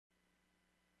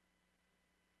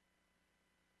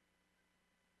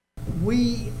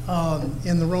we,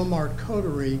 in the Romart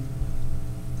Coterie,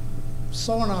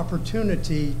 saw an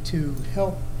opportunity to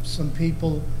help some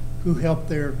people who help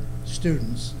their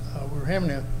students. We were having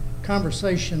a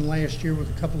conversation last year with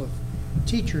a couple of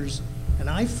teachers, and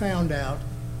I found out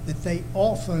that they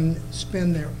often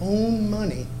spend their own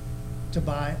money to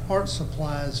buy art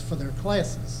supplies for their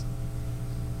classes.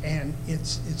 And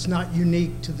it's not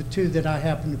unique to the two that I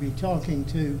happen to be talking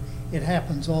to. It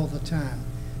happens all the time.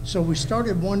 So we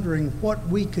started wondering what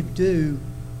we could do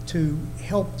to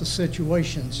help the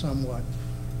situation somewhat.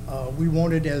 We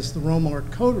wanted, as the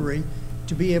Romart Coterie,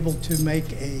 to be able to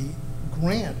make a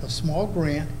grant, a small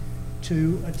grant,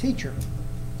 to a teacher.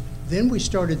 Then we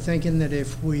started thinking that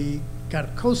if we got a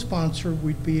co-sponsor,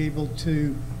 we'd be able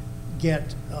to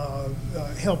get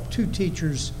help 2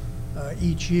 teachers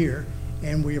each year.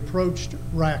 And we approached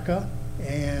RACA,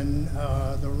 and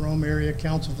the Rome Area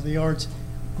Council for the Arts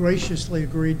graciously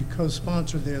agreed to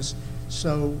co-sponsor this.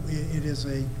 So it is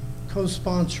a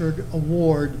co-sponsored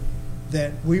award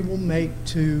that we will make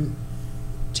to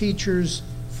teachers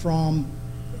from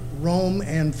Rome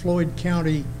and Floyd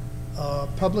County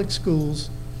public schools,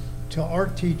 to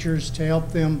art teachers, to help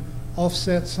them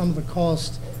offset some of the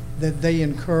costs that they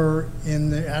incur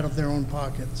out of their own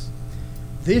pockets.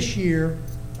 This year,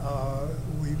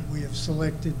 we have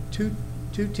selected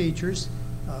two teachers,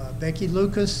 Becky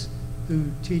Lucas, who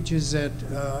teaches at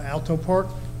Alto Park,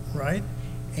 right?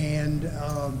 And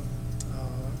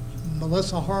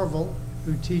Melissa Harville,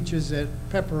 who teaches at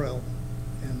Pepperell.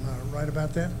 Am I right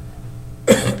about that?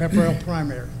 Pepperell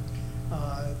Primary.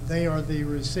 They are the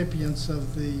recipients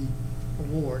of the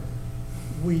award.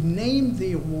 We named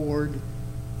the award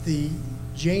the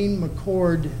Jane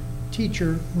McCord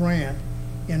Teacher Grant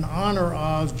in honor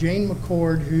of Jane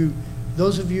McCord, who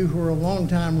those of you who are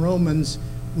longtime Romans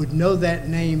would know that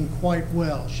name quite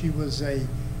well. She was a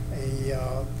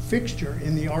fixture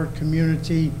in the art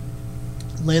community,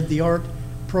 led the art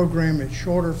program at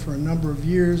Shorter for a number of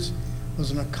years,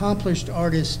 was an accomplished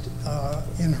artist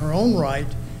in her own right.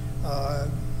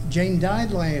 Jane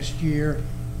died last year,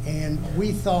 and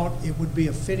we thought it would be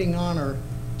a fitting honor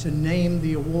to name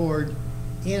the award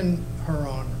in her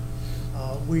honor.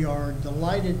 We are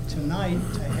delighted tonight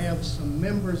to have some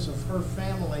members of her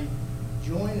family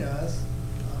join us.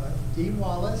 Dee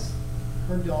Wallace,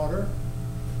 her daughter,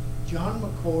 John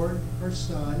McCord, her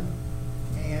son,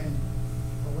 and,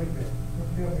 oh wait a minute,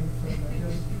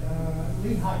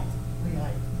 Lee Height,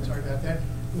 sorry about that.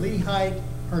 Lee Height,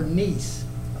 her niece,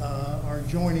 are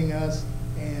joining us,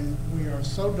 and we are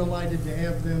so delighted to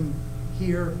have them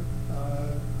here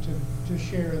to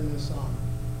share in this honor.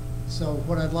 So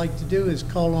what I'd like to do is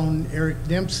call on Eric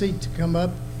Dempsey to come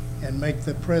up and make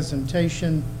the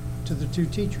presentation to the 2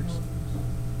 teachers.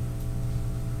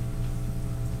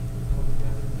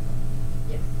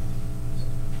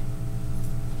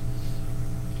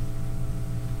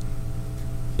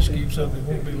 Just keep something, it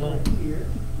won't be long.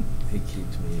 He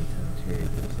keeps me in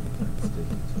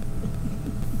touch.